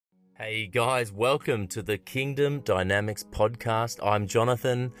Hey guys, welcome to the Kingdom Dynamics podcast. I'm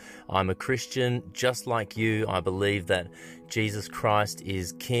Jonathan. I'm a Christian just like you. I believe that Jesus Christ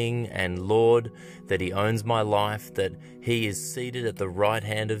is King and Lord, that He owns my life, that He is seated at the right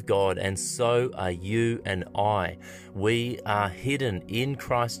hand of God, and so are you and I. We are hidden in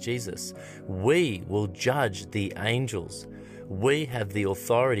Christ Jesus. We will judge the angels. We have the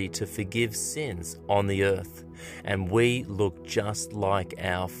authority to forgive sins on the earth, and we look just like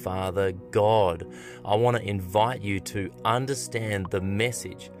our Father God. I want to invite you to understand the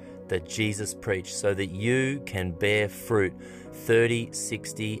message that Jesus preached so that you can bear fruit 30,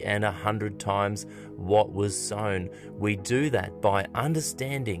 60, and 100 times what was sown. We do that by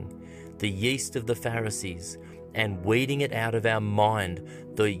understanding the yeast of the Pharisees and weeding it out of our mind,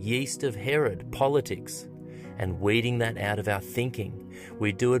 the yeast of Herod, politics, and weeding that out of our thinking.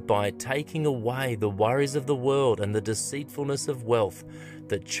 We do it by taking away the worries of the world and the deceitfulness of wealth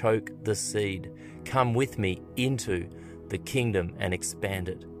that choke the seed. Come with me into the kingdom and expand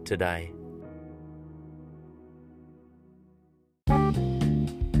it today.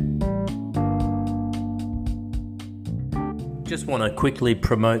 Just want to quickly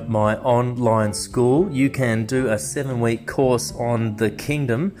promote my online school. You can do a 7-week course on the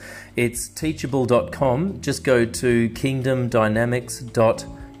kingdom. It's teachable.com. Just go to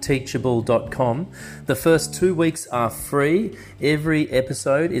kingdomdynamics.teachable.com. The first 2 weeks are free. Every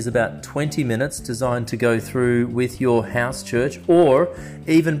episode is about 20 minutes designed to go through with your house church, or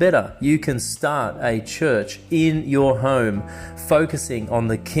even better, you can start a church in your home focusing on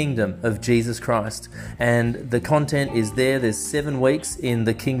the kingdom of Jesus Christ. And the content is there. There's 7 weeks in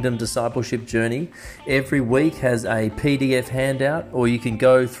the kingdom discipleship journey. Every week has a PDF handout, or you can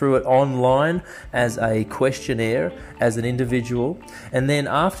go through it online as a questionnaire as an individual. And then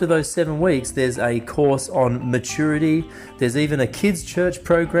after those 7 weeks, there's a course on maturity. There's even a kids church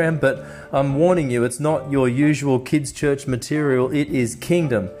program, but I'm warning you, it's not your usual kids church material. It is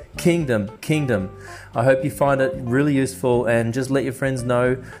kingdom, kingdom, kingdom. I hope you find it really useful, and just let your friends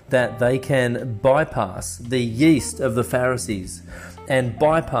know that they can bypass the yeast of the Pharisees and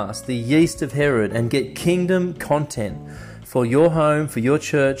bypass the yeast of Herod and get kingdom content for your home, for your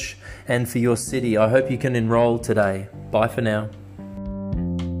church, and for your city. I hope you can enroll today. Bye for now.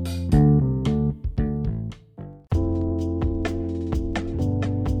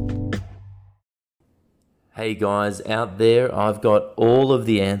 Hey guys, out there, I've got all of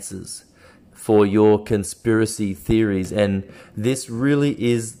the answers for your conspiracy theories, and this really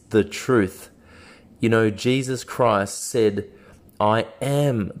is the truth. You know, Jesus Christ said, "I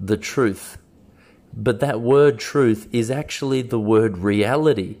am the truth." But that word truth is actually the word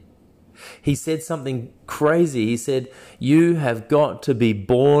reality. He said something crazy. He said, "You have got to be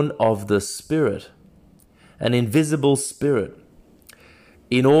born of the Spirit, an invisible spirit,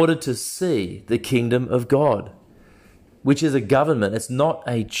 in order to see the kingdom of God," which is a government. It's not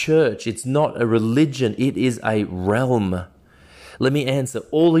a church. It's not a religion. It is a realm. Let me answer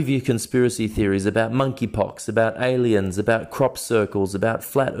all of your conspiracy theories about monkeypox, about aliens, about crop circles, about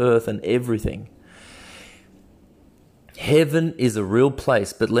flat earth and everything. Heaven is a real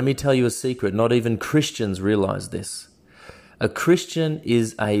place, but let me tell you a secret. Not even Christians realize this. A Christian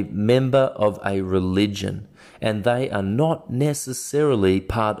is a member of a religion, and they are not necessarily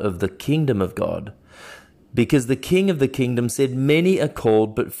part of the kingdom of God, because the King of the kingdom said, "Many are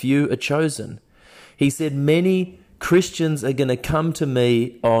called, but few are chosen." He said, "Many Christians are going to come to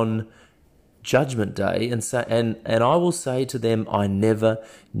me on Judgment Day and say, and I will say to them, I never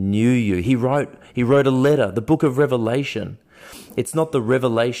knew you." He wrote a letter, the book of Revelation. It's not the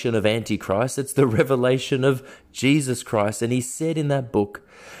revelation of Antichrist, it's the revelation of Jesus Christ. And he said in that book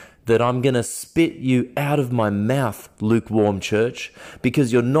that I'm going to spit you out of my mouth, lukewarm church,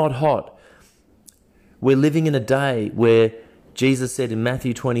 because you're not hot. We're living in a day where Jesus said in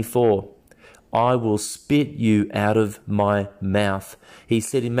Matthew 24, "I will spit you out of my mouth." He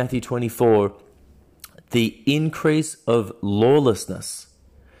said in Matthew 24, the increase of lawlessness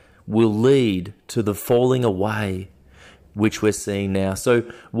will lead to the falling away, which we're seeing now. So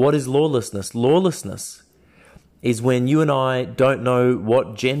what is lawlessness? Lawlessness is when you and I don't know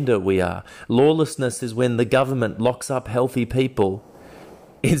what gender we are. Lawlessness is when the government locks up healthy people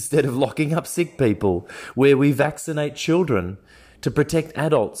instead of locking up sick people, where we vaccinate children to protect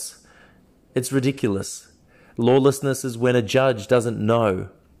adults. It's ridiculous. Lawlessness is when a judge doesn't know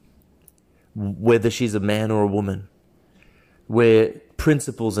whether she's a man or a woman, where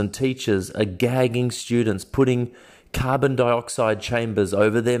principals and teachers are gagging students, putting carbon dioxide chambers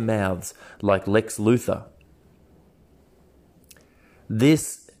over their mouths like Lex Luthor.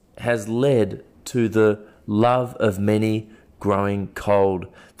 This has led to the love of many growing cold.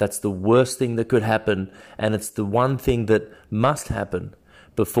 That's the worst thing that could happen, and it's the one thing that must happen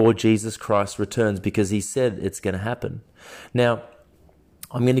before Jesus Christ returns, because he said it's going to happen. Now,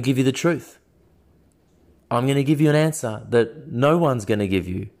 I'm going to give you the truth. I'm going to give you an answer that no one's going to give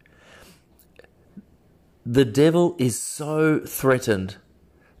you. The devil is so threatened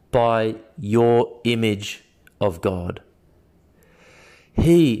by your image of God.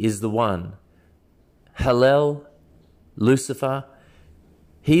 He is the one, Hallel, Lucifer,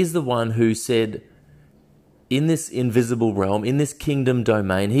 he is the one who said, in this invisible realm, in this kingdom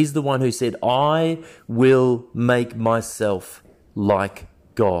domain, he's the one who said, I will make myself like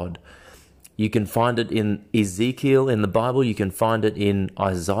God. You can find it in Ezekiel in the Bible. You can find it in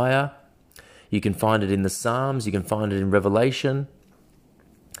Isaiah. You can find it in the Psalms. You can find it in Revelation.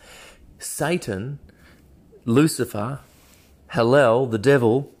 Satan, Lucifer, Hallel, the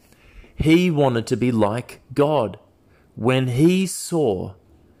devil, he wanted to be like God when he saw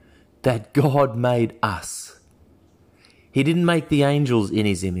that God made us. He didn't make the angels in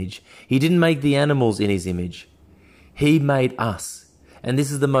his image. He didn't make the animals in his image. He made us. And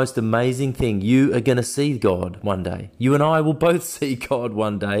this is the most amazing thing. You are going to see God one day. You and I will both see God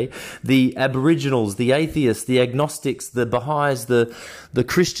one day. The Aboriginals, the atheists, the agnostics, the Baha'is, the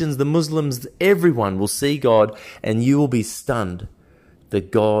Christians, the Muslims, everyone will see God, and you will be stunned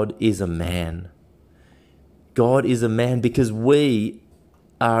that God is a man. God is a man because we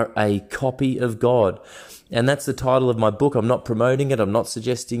are a copy of God. And that's the title of my book. I'm not promoting it. I'm not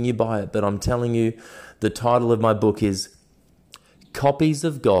suggesting you buy it, but I'm telling you the title of my book is Copies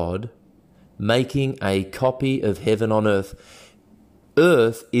of God, Making a Copy of Heaven on Earth.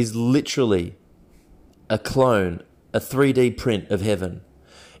 Earth is literally a clone, a 3D print of heaven.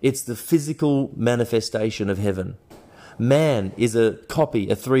 It's the physical manifestation of heaven. Man is a copy,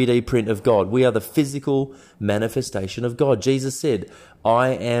 a 3D print of God. We are the physical manifestation of God. Jesus said, I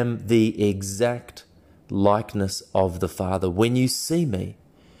am the exact likeness of the Father. When you see me,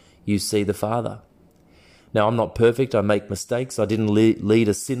 you see the Father. Now, I'm not perfect. I make mistakes. I didn't lead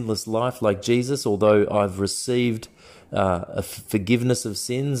a sinless life like Jesus, although I've received a forgiveness of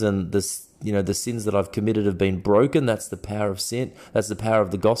sins, and the sins that I've committed have been broken. That's the power of sin. That's the power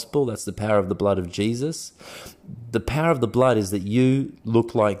of the gospel. That's the power of the blood of Jesus. The power of the blood is that you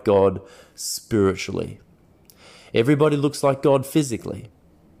look like God spiritually. Everybody looks like God physically,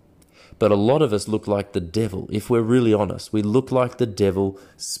 but a lot of us look like the devil. If we're really honest, we look like the devil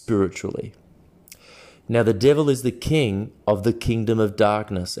spiritually. Now, the devil is the king of the kingdom of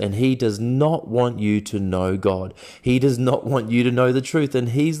darkness, and he does not want you to know God. He does not want you to know the truth, and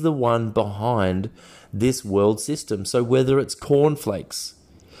he's the one behind this world system. So whether it's cornflakes,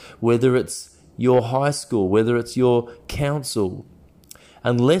 whether it's your high school, whether it's your council,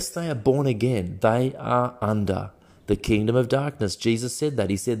 unless they are born again, they are under the kingdom of darkness. Jesus said that.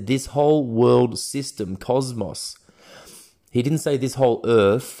 He said this whole world system, cosmos. He didn't say this whole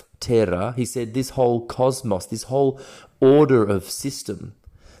earth, terra. He said this whole cosmos, this whole order of system.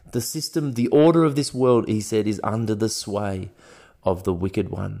 The order of this world, he said, is under the sway of the wicked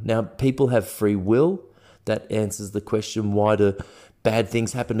one. Now, people have free will. That answers the question, why do bad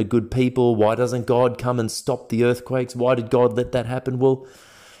things happen to good people? Why doesn't God come and stop the earthquakes? Why did God let that happen? Well,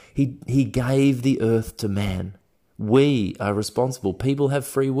 he gave the earth to man. We are responsible. People have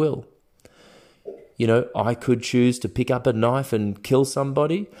free will. You know, I could choose to pick up a knife and kill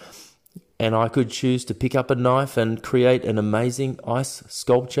somebody, and I could choose to pick up a knife and create an amazing ice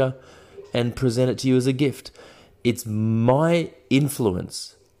sculpture and present it to you as a gift. It's my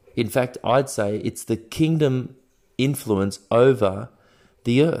influence. In fact, I'd say it's the kingdom influence over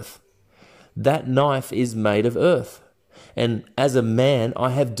the earth. That knife is made of earth. And as a man,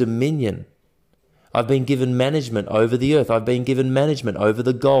 I have dominion. I've been given management over the earth. I've been given management over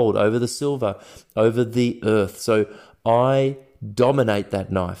the gold, over the silver, over the earth. So I dominate that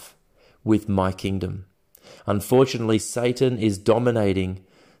knife with my kingdom. Unfortunately, Satan is dominating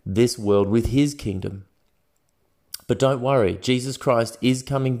this world with his kingdom. But don't worry, Jesus Christ is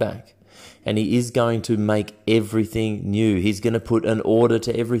coming back, and he is going to make everything new. He's going to put an order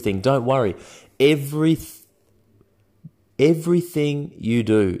to everything. Don't worry. Everything you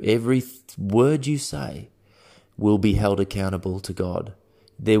do, every word you say will be held accountable to God.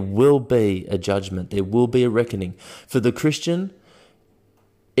 There will be a judgment. There will be a reckoning. For the Christian,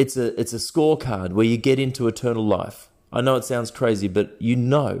 it's a scorecard where you get into eternal life. I know it sounds crazy, but you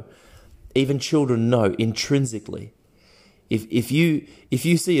know, even children know intrinsically. If you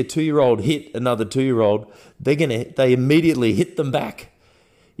see a 2-year-old hit another 2-year-old, they immediately hit them back.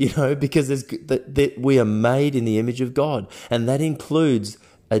 You know, because we are made in the image of God, and that includes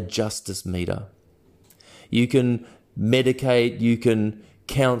a justice meter. You can medicate, you can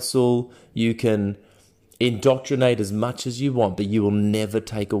counsel, you can indoctrinate as much as you want, but you will never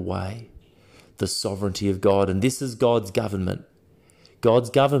take away the sovereignty of God. And this is God's government. God's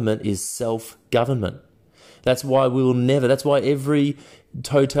government is self-government. That's why that's why every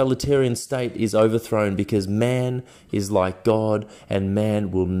totalitarian state is overthrown, because man is like God and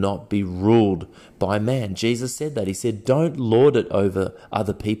man will not be ruled by man. Jesus said that. He said, don't lord it over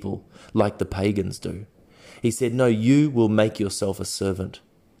other people like the pagans do. He said, no, you will make yourself a servant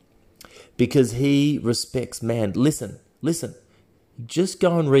because he respects man. Listen, just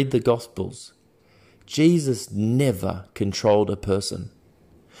go and read the Gospels. Jesus never controlled a person.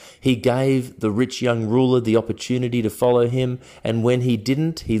 He gave the rich young ruler the opportunity to follow him, and when he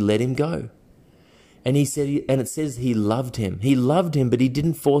didn't, he let him go. And he said, and it says he loved him. He loved him, but he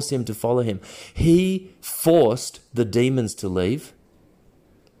didn't force him to follow him. He forced the demons to leave.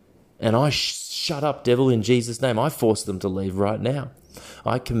 And I shut up, devil, in Jesus' name. I force them to leave right now.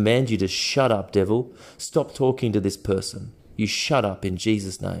 I command you to shut up, devil. Stop talking to this person. You shut up in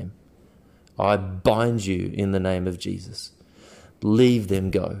Jesus' name. I bind you in the name of Jesus. Leave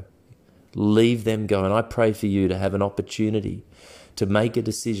them go. Leave them go. And I pray for you to have an opportunity to make a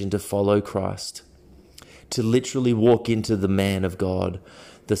decision to follow Christ, to literally walk into the man of God,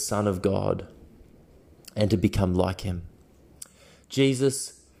 the Son of God, and to become like him.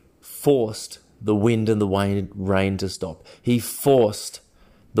 Jesus forced the wind and the rain to stop. He forced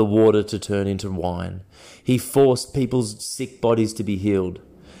the water to turn into wine. He forced people's sick bodies to be healed.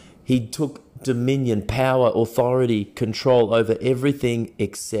 He took dominion, power, authority, control over everything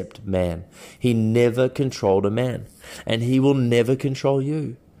except man. He never controlled a man, and he will never control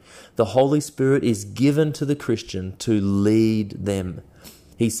you. The Holy Spirit is given to the Christian to lead them.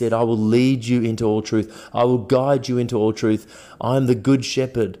 He said, I will lead you into all truth. I will guide you into all truth. I am the good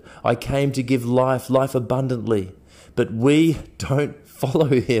shepherd. I came to give life abundantly. But we don't follow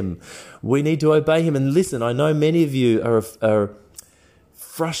him. We need to obey him. And listen, I know many of you are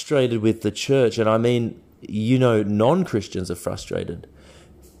frustrated with the church, and I mean, non-Christians are frustrated.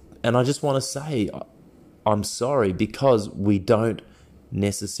 And I just want to say, I'm sorry, because we don't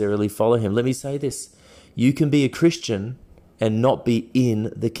necessarily follow him. Let me say this. You can be a Christian and not be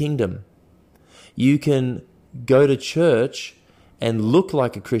in the kingdom. You can go to church and look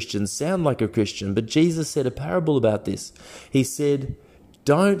like a Christian, sound like a Christian, but Jesus said a parable about this. He said,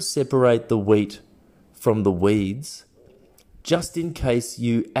 don't separate the wheat from the weeds, just in case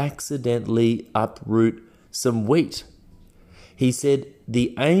you accidentally uproot some wheat. He said,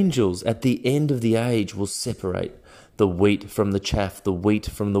 the angels at the end of the age will separate the wheat from the chaff, the wheat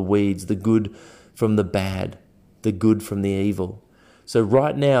from the weeds, the good from the bad, the good from the evil. So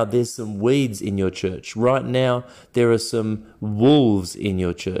right now, there's some weeds in your church. Right now, there are some wolves in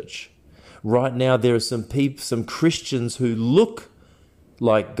your church. Right now, there are some Christians who look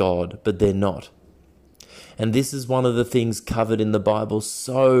like God, but they're not. And this is one of the things covered in the Bible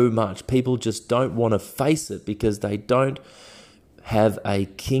so much. People just don't want to face it because they don't have a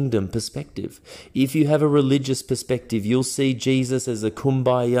kingdom perspective. If you have a religious perspective, you'll see Jesus as a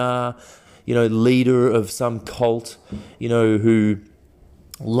kumbaya, leader of some cult, who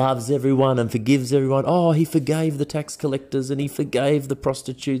loves everyone and forgives everyone. Oh, he forgave the tax collectors and he forgave the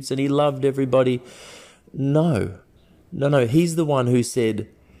prostitutes and he loved everybody. No. He's the one who said,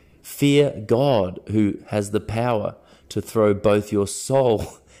 fear God, who has the power to throw both your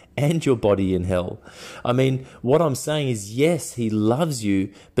soul and your body in hell. I mean, what I'm saying is, yes, he loves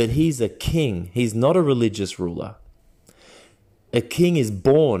you, but he's a king. He's not a religious ruler. A king is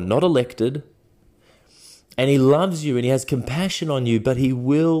born, not elected. And he loves you and he has compassion on you, but he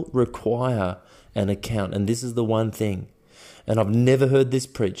will require an account. And this is the one thing, and I've never heard this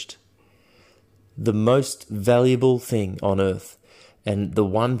preached, the most valuable thing on earth, and the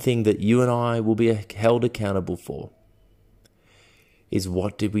one thing that you and I will be held accountable for, is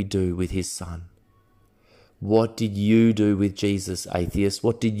what did we do with his son? What did you do with Jesus, atheist?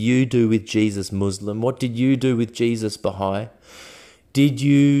 What did you do with Jesus, Muslim? What did you do with Jesus, Baha'i? Did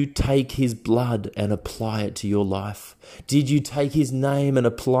you take his blood and apply it to your life? Did you take his name and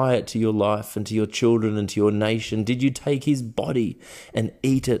apply it to your life and to your children and to your nation? Did you take his body and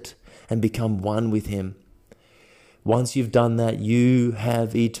eat it and become one with him? Once you've done that, you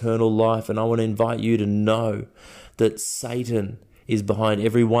have eternal life. And I want to invite you to know that Satan is behind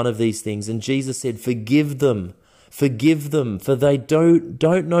every one of these things. And Jesus said, forgive them, for they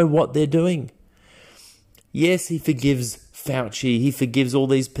don't know what they're doing. Yes, he forgives Fauci. He forgives all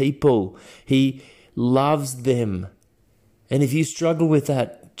these people. He loves them. And if you struggle with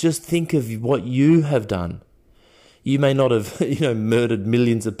that, just think of what you have done. You may not have, murdered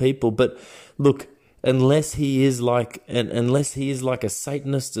millions of people, but look, unless he is like a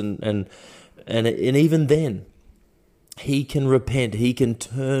Satanist, and even then, he can repent, he can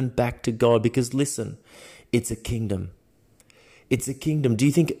turn back to God, because listen, it's a kingdom. It's a kingdom. Do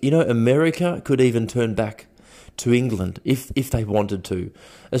you think, America could even turn back to England if they wanted to?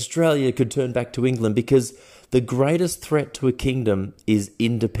 Australia could turn back to England, because the greatest threat to a kingdom is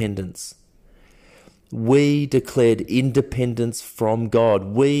independence. We declared independence from God.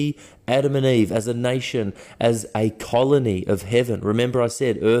 We, Adam and Eve, as a nation, as a colony of heaven. Remember I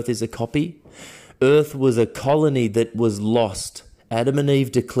said earth is a copy? Earth was a colony that was lost. Adam and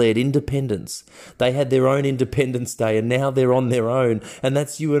Eve declared independence. They had their own Independence Day, and now they're on their own. And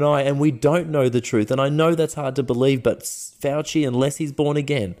that's you and I, and we don't know the truth. And I know that's hard to believe, but Fauci, unless he's born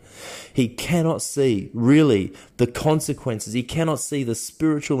again, he cannot see really the consequences. He cannot see the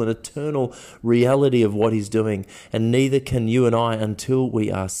spiritual and eternal reality of what he's doing. And neither can you and I until we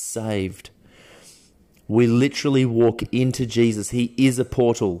are saved. We literally walk into Jesus. He is a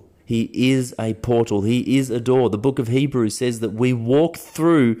portal. He is a portal. He is a door. The book of Hebrews says that we walk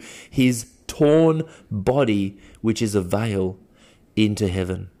through his torn body, which is a veil, into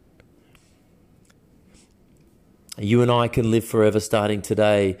heaven. You and I can live forever starting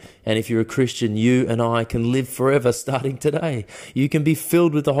today. And if you're a Christian, you and I can live forever starting today. You can be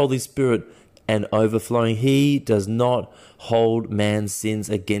filled with the Holy Spirit and overflowing. He does not hold man's sins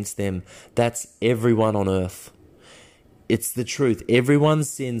against them. That's everyone on earth. It's the truth. Everyone's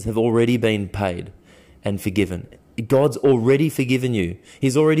sins have already been paid and forgiven. God's already forgiven you.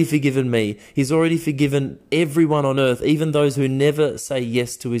 He's already forgiven me. He's already forgiven everyone on earth, even those who never say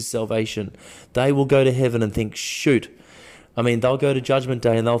yes to his salvation. They will go to heaven and think, shoot. They'll go to Judgment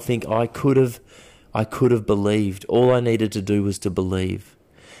Day and they'll think, I could have believed. All I needed to do was to believe.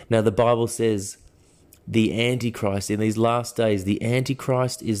 Now, the Bible says the Antichrist in these last days, the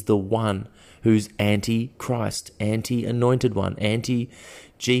Antichrist is the one who's anti-Christ, anti-anointed one,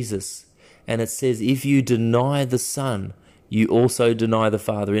 anti-Jesus. And it says, if you deny the Son, you also deny the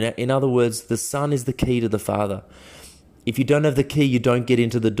Father. In other words, the Son is the key to the Father. If you don't have the key, you don't get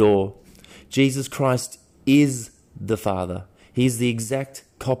into the door. Jesus Christ is the Father. He's the exact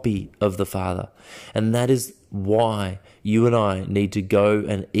copy of the Father. And that is why you and I need to go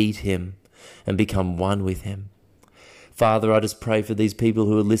and eat him and become one with him. Father, I just pray for these people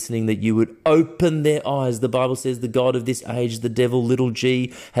who are listening that you would open their eyes. The Bible says the God of this age, the devil, little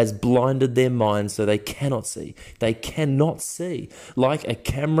g, has blinded their minds so they cannot see. They cannot see. Like a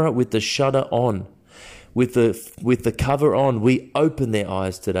camera with the shutter on, with the cover on, we open their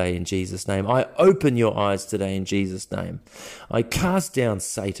eyes today in Jesus' name. I open your eyes today in Jesus' name. I cast down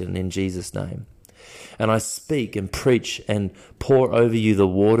Satan in Jesus' name. And I speak and preach and pour over you the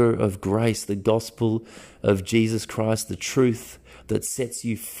water of grace, the gospel of Jesus Christ, the truth that sets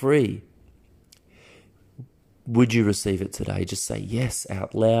you free. Would you receive it today? Just say yes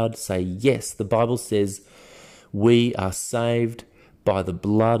out loud. Say yes. The Bible says we are saved by the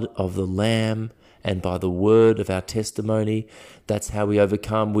blood of the Lamb and by the word of our testimony. That's how we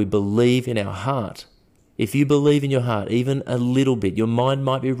overcome. We believe in our heart. If you believe in your heart, even a little bit, your mind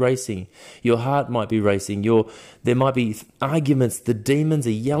might be racing, your heart might be racing, there might be arguments, the demons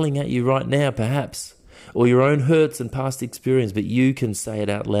are yelling at you right now, perhaps, or your own hurts and past experience, but you can say it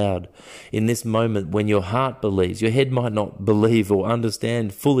out loud in this moment when your heart believes. Your head might not believe or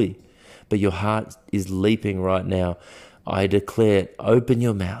understand fully, but your heart is leaping right now. I declare, open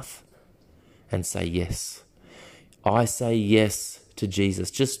your mouth and say yes. I say yes to Jesus.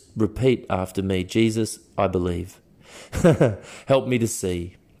 Just repeat after me. Jesus, I believe. Help me to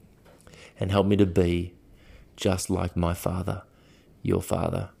see and help me to be just like my Father, your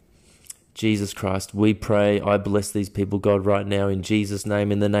Father. Jesus Christ, we pray. I bless these people, God, right now in Jesus'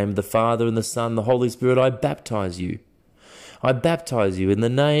 name, in the name of the Father and the Son, the Holy Spirit. I baptize you. I baptize you in the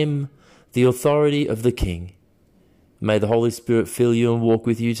name, the authority of the King. May the Holy Spirit fill you and walk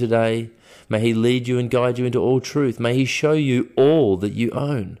with you today. May he lead you and guide you into all truth. May he show you all that you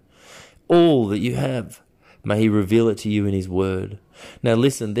own, all that you have. May he reveal it to you in his word. Now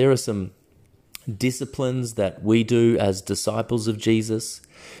listen, there are some disciplines that we do as disciples of Jesus.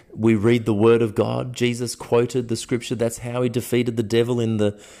 We read the word of God. Jesus quoted the scripture. That's how he defeated the devil in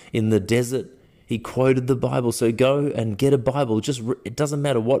the desert. He quoted the Bible. So go and get a Bible. It doesn't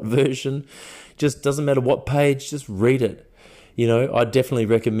matter what version, just doesn't matter what page, just read it. I definitely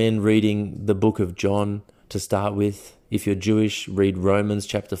recommend reading the book of John to start with. If you're Jewish, read Romans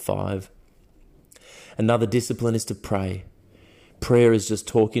chapter 5. Another discipline is to pray. Prayer is just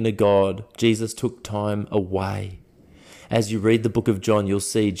talking to God. Jesus took time away. As you read the book of John, you'll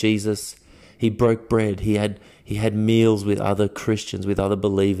see Jesus, he broke bread. He had meals with other Christians, with other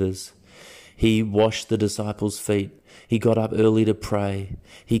believers. He washed the disciples' feet. He got up early to pray.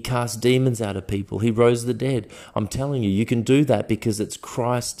 He cast demons out of people. He rose the dead. I'm telling you, you can do that because it's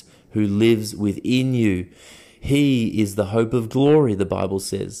Christ who lives within you. He is the hope of glory, the Bible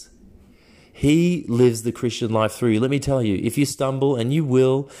says. He lives the Christian life through you. Let me tell you, if you stumble, and you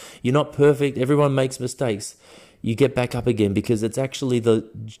will, you're not perfect, everyone makes mistakes, you get back up again, because it's actually, the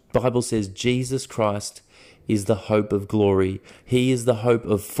Bible says Jesus Christ is the hope of glory. He is the hope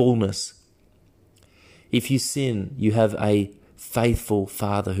of fullness. If you sin, you have a faithful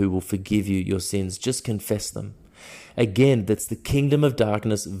Father who will forgive you your sins. Just confess them. Again, that's the kingdom of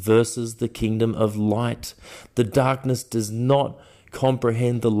darkness versus the kingdom of light. The darkness does not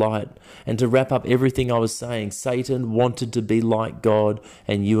comprehend the light. And to wrap up everything I was saying, Satan wanted to be like God,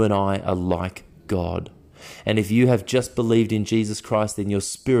 and you and I are like God. And if you have just believed in Jesus Christ, then your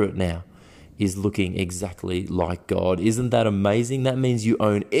spirit now is looking exactly like God. Isn't that amazing? That means you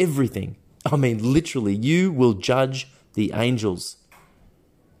own everything. I mean, literally, you will judge the angels.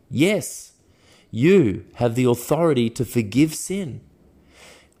 Yes, you have the authority to forgive sin.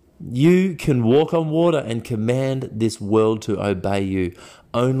 You can walk on water and command this world to obey you.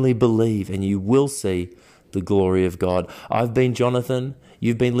 Only believe and you will see the glory of God. I've been Jonathan.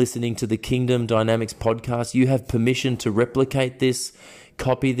 You've been listening to the Kingdom Dynamics podcast. You have permission to replicate this,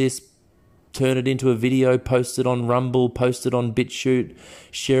 copy this, turn it into a video, post it on Rumble, post it on BitChute,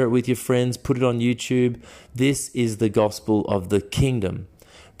 share it with your friends, put it on YouTube. This is the gospel of the kingdom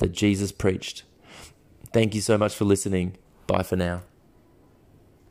that Jesus preached. Thank you so much for listening. Bye for now.